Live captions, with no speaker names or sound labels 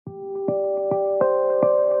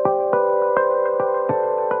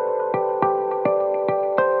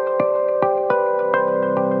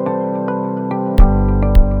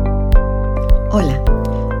Hola,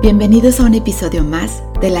 bienvenidos a un episodio más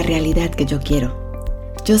de La realidad que yo quiero.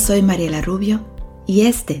 Yo soy Mariela Rubio y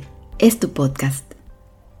este es tu podcast.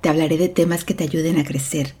 Te hablaré de temas que te ayuden a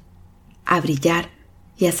crecer, a brillar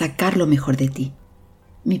y a sacar lo mejor de ti.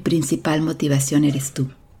 Mi principal motivación eres tú.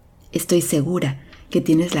 Estoy segura que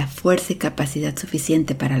tienes la fuerza y capacidad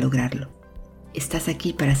suficiente para lograrlo. Estás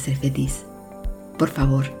aquí para ser feliz. Por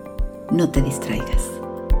favor, no te distraigas.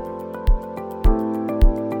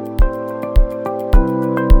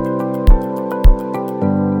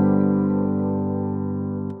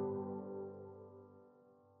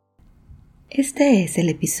 Este es el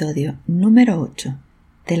episodio número 8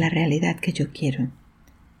 de La realidad que yo quiero,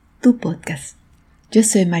 tu podcast. Yo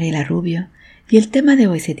soy Mariela Rubio y el tema de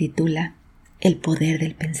hoy se titula El poder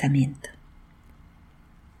del pensamiento.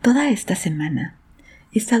 Toda esta semana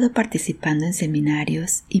he estado participando en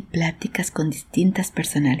seminarios y pláticas con distintas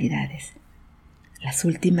personalidades. Las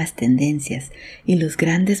últimas tendencias y los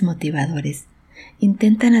grandes motivadores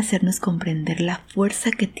intentan hacernos comprender la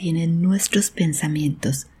fuerza que tienen nuestros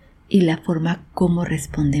pensamientos y la forma como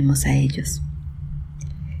respondemos a ellos.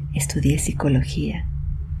 Estudié psicología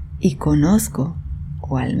y conozco,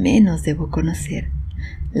 o al menos debo conocer,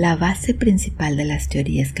 la base principal de las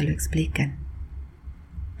teorías que lo explican.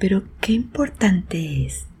 Pero qué importante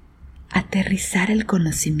es aterrizar el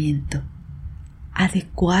conocimiento,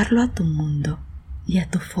 adecuarlo a tu mundo y a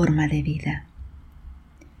tu forma de vida.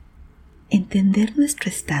 Entender nuestro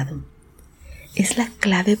estado es la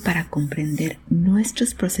clave para comprender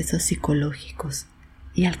nuestros procesos psicológicos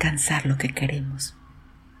y alcanzar lo que queremos.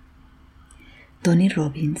 Tony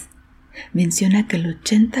Robbins menciona que el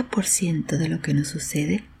 80% de lo que nos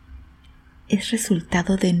sucede es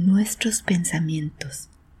resultado de nuestros pensamientos.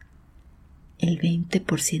 El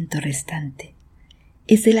 20% restante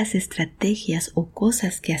es de las estrategias o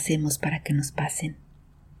cosas que hacemos para que nos pasen.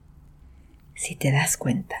 Si te das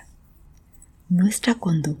cuenta, nuestra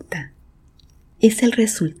conducta es el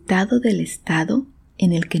resultado del estado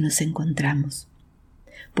en el que nos encontramos,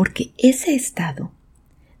 porque ese estado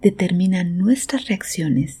determina nuestras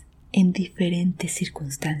reacciones en diferentes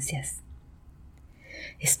circunstancias.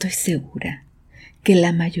 Estoy segura que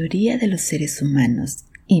la mayoría de los seres humanos,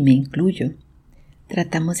 y me incluyo,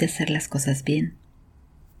 tratamos de hacer las cosas bien,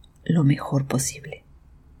 lo mejor posible,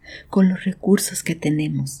 con los recursos que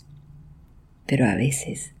tenemos, pero a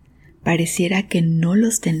veces pareciera que no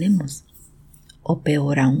los tenemos. O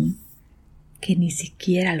peor aún, que ni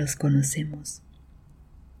siquiera los conocemos.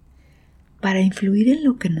 Para influir en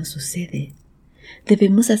lo que nos sucede,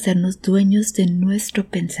 debemos hacernos dueños de nuestro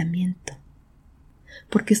pensamiento,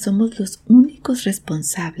 porque somos los únicos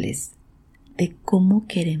responsables de cómo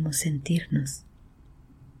queremos sentirnos.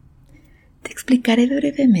 Te explicaré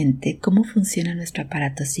brevemente cómo funciona nuestro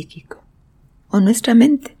aparato psíquico, o nuestra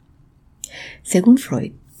mente. Según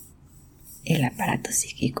Freud, el aparato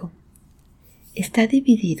psíquico está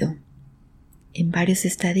dividido en varios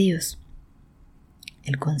estadios: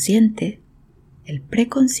 el consciente, el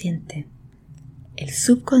preconsciente, el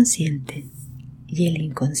subconsciente y el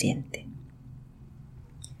inconsciente.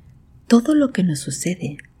 Todo lo que nos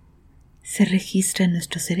sucede se registra en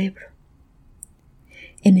nuestro cerebro.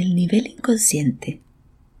 En el nivel inconsciente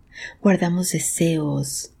guardamos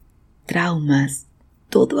deseos, traumas,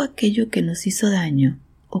 todo aquello que nos hizo daño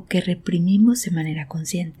o que reprimimos de manera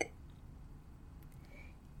consciente.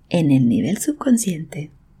 En el nivel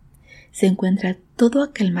subconsciente se encuentra todo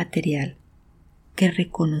aquel material que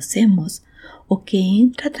reconocemos o que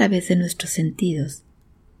entra a través de nuestros sentidos,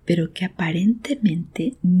 pero que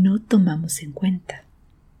aparentemente no tomamos en cuenta.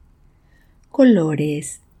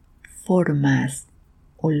 Colores, formas,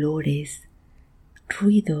 olores,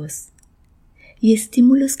 ruidos y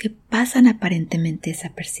estímulos que pasan aparentemente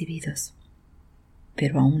desapercibidos,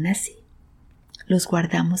 pero aún así los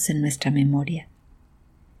guardamos en nuestra memoria.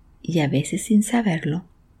 Y a veces sin saberlo,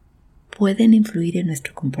 pueden influir en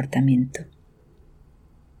nuestro comportamiento.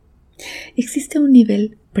 Existe un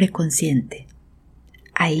nivel preconsciente.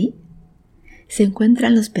 Ahí se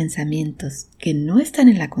encuentran los pensamientos que no están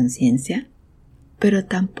en la conciencia, pero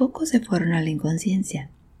tampoco se fueron a la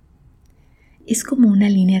inconsciencia. Es como una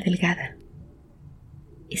línea delgada.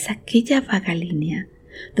 Es aquella vaga línea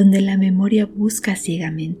donde la memoria busca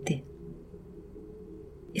ciegamente.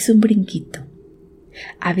 Es un brinquito.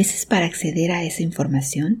 A veces para acceder a esa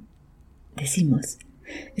información, decimos,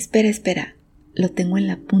 espera, lo tengo en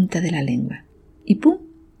la punta de la lengua. Y ¡pum!,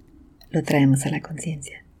 lo traemos a la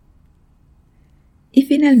conciencia. Y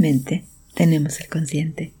finalmente tenemos el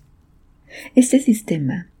consciente. Este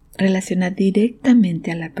sistema relaciona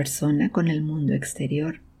directamente a la persona con el mundo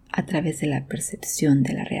exterior a través de la percepción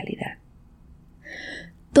de la realidad.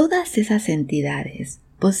 Todas esas entidades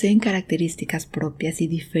poseen características propias y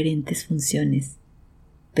diferentes funciones,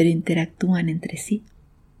 pero interactúan entre sí.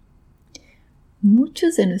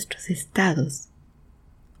 Muchos de nuestros estados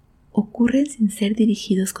ocurren sin ser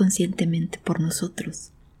dirigidos conscientemente por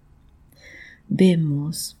nosotros.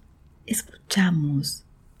 Vemos, escuchamos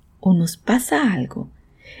o nos pasa algo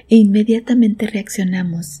e inmediatamente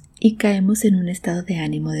reaccionamos y caemos en un estado de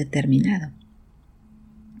ánimo determinado,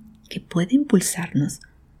 que puede impulsarnos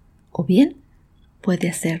o bien puede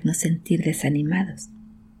hacernos sentir desanimados.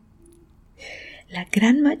 La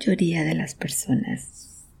gran mayoría de las personas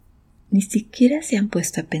ni siquiera se han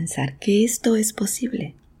puesto a pensar que esto es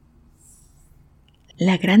posible.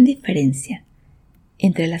 La gran diferencia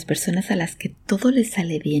entre las personas a las que todo les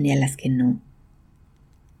sale bien y a las que no,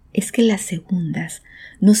 es que las segundas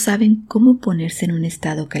no saben cómo ponerse en un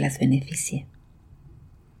estado que las beneficie.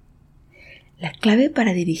 La clave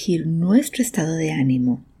para dirigir nuestro estado de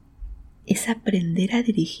ánimo es aprender a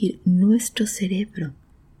dirigir nuestro cerebro,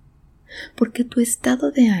 porque tu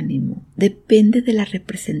estado de ánimo depende de las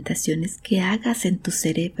representaciones que hagas en tu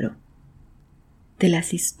cerebro, de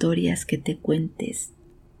las historias que te cuentes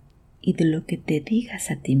y de lo que te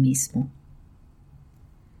digas a ti mismo.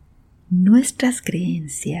 Nuestras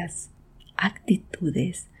creencias,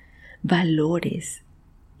 actitudes, valores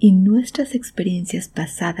y nuestras experiencias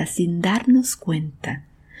pasadas sin darnos cuenta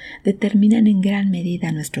determinan en gran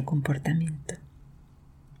medida nuestro comportamiento.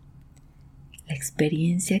 La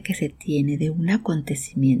experiencia que se tiene de un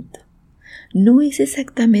acontecimiento no es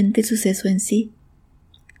exactamente el suceso en sí,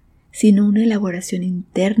 sino una elaboración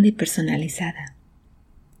interna y personalizada.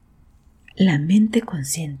 La mente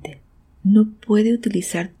consciente no puede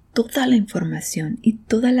utilizar toda la información y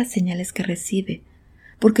todas las señales que recibe,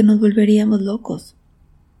 porque nos volveríamos locos.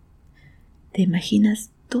 ¿Te imaginas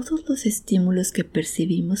todos los estímulos que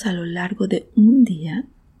percibimos a lo largo de un día?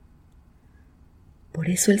 Por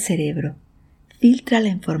eso el cerebro filtra la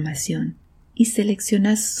información y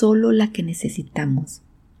selecciona solo la que necesitamos,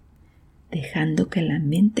 dejando que la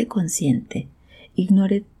mente consciente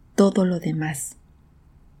ignore todo lo demás.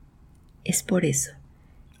 Es por eso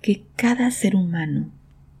que cada ser humano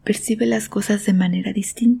percibe las cosas de manera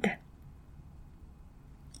distinta.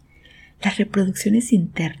 Las reproducciones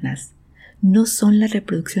internas no son la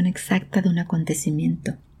reproducción exacta de un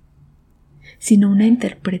acontecimiento, sino una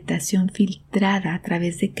interpretación filtrada a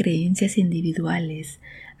través de creencias individuales,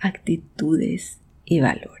 actitudes y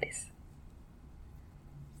valores.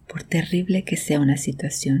 Por terrible que sea una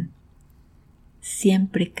situación,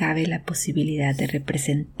 siempre cabe la posibilidad de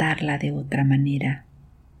representarla de otra manera.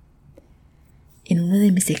 En uno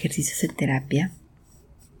de mis ejercicios en terapia,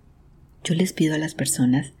 yo les pido a las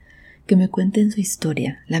personas que me cuenten su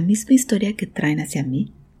historia, la misma historia que traen hacia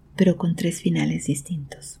mí, pero con 3 finales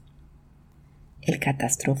distintos. El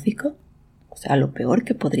catastrófico, o sea, lo peor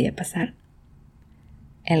que podría pasar.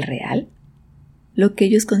 El real, lo que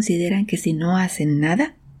ellos consideran que si no hacen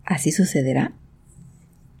nada, así sucederá.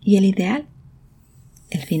 Y el ideal,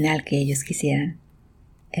 el final que ellos quisieran.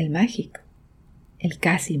 El mágico, el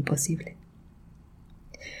casi imposible.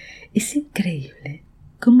 Es increíble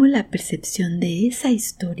cómo la percepción de esa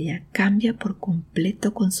historia cambia por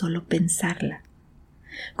completo con solo pensarla,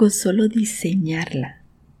 con solo diseñarla.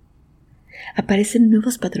 Aparecen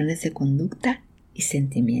nuevos patrones de conducta y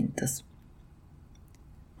sentimientos.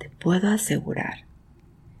 Te puedo asegurar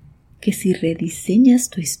que si rediseñas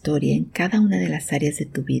tu historia en cada una de las áreas de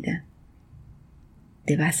tu vida,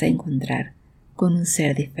 te vas a encontrar con un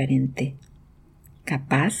ser diferente,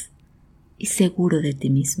 capaz y seguro de ti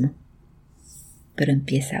mismo. Pero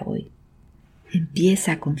empieza hoy.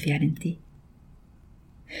 Empieza a confiar en ti.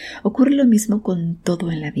 Ocurre lo mismo con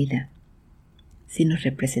todo en la vida. Si nos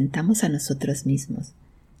representamos a nosotros mismos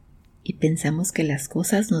y pensamos que las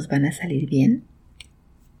cosas nos van a salir bien,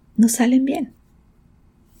 nos salen bien.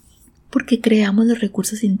 Porque creamos los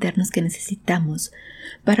recursos internos que necesitamos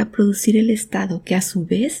para producir el estado que a su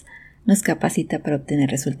vez nos capacita para obtener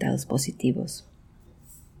resultados positivos.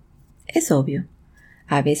 Es obvio,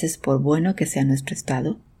 a veces por bueno que sea nuestro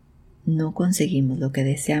estado, no conseguimos lo que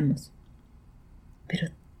deseamos. Pero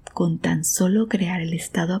con tan solo crear el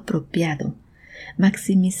estado apropiado,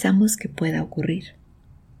 maximizamos que pueda ocurrir.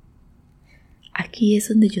 Aquí es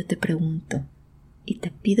donde yo te pregunto y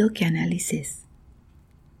te pido que analices.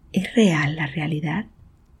 ¿Es real la realidad?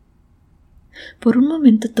 Por un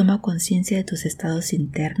momento toma conciencia de tus estados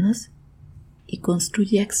internos y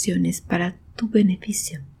construye acciones para tu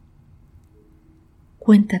beneficio.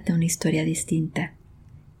 Cuéntate una historia distinta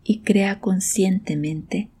y crea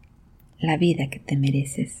conscientemente la vida que te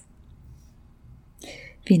mereces.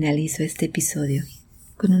 Finalizo este episodio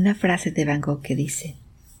con una frase de Van Gogh que dice: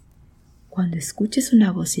 Cuando escuches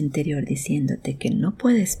una voz interior diciéndote que no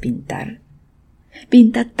puedes pintar,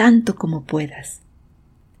 pinta tanto como puedas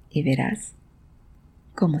y verás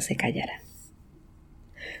cómo se callará.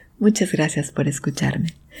 Muchas gracias por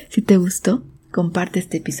escucharme. Si te gustó, comparte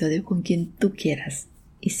este episodio con quien tú quieras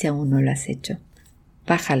y si aún no lo has hecho,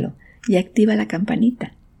 bájalo y activa la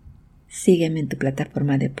campanita. Sígueme en tu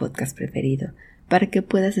plataforma de podcast preferido para que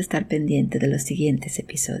puedas estar pendiente de los siguientes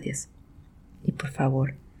episodios. Y por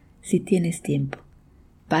favor, si tienes tiempo,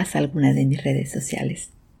 pasa a alguna de mis redes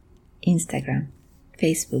sociales, Instagram,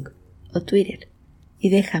 Facebook o Twitter, y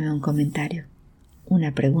déjame un comentario,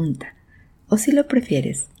 una pregunta, o si lo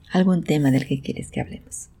prefieres, algún tema del que quieres que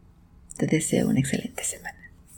hablemos. Te deseo una excelente semana.